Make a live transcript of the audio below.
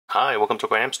Hi, welcome to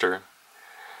AwkwardHamster.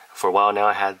 For a while now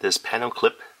I had this panel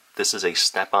clip. This is a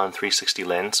snap-on 360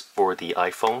 lens for the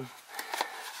iPhone.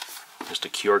 Just a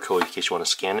QR code in case you want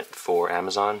to scan it for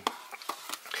Amazon.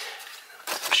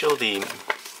 I'll show the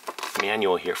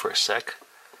manual here for a sec.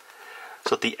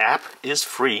 So the app is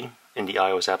free in the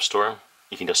iOS App Store.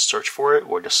 You can just search for it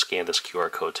or just scan this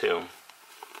QR code too.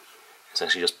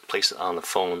 Essentially just place it on the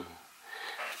phone.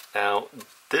 Now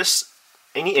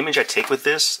any image I take with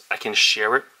this, I can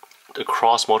share it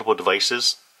across multiple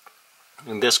devices.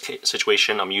 In this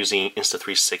situation, I'm using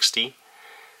Insta360,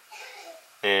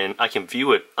 and I can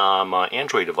view it on my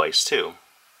Android device too.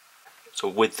 So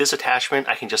with this attachment,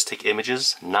 I can just take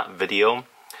images, not video.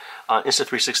 On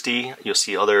Insta360, you'll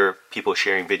see other people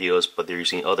sharing videos, but they're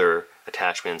using other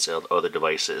attachments and other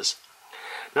devices.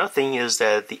 Another thing is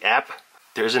that the app,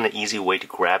 there isn't an easy way to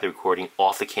grab the recording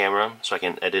off the camera, so I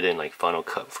can edit in like Final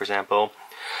Cut, for example.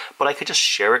 But I could just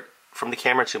share it from the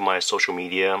camera to my social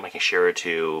media. I can share it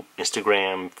to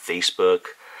Instagram, Facebook.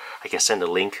 I can send a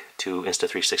link to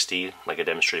Insta360 like I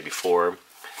demonstrated before.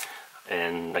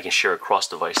 And I can share across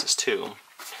devices too.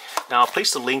 Now I'll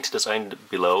place the link to this item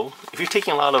below. If you're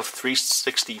taking a lot of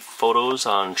 360 photos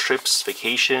on trips,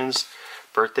 vacations,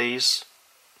 birthdays,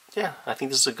 yeah, I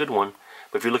think this is a good one.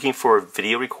 But if you're looking for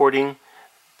video recording,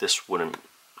 this wouldn't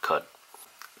cut.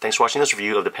 Thanks for watching this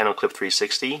review of the Panel Clip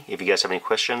 360. If you guys have any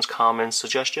questions, comments,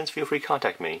 suggestions, feel free to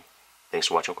contact me. Thanks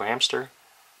for watching AwkwardHamster.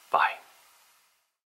 Bye.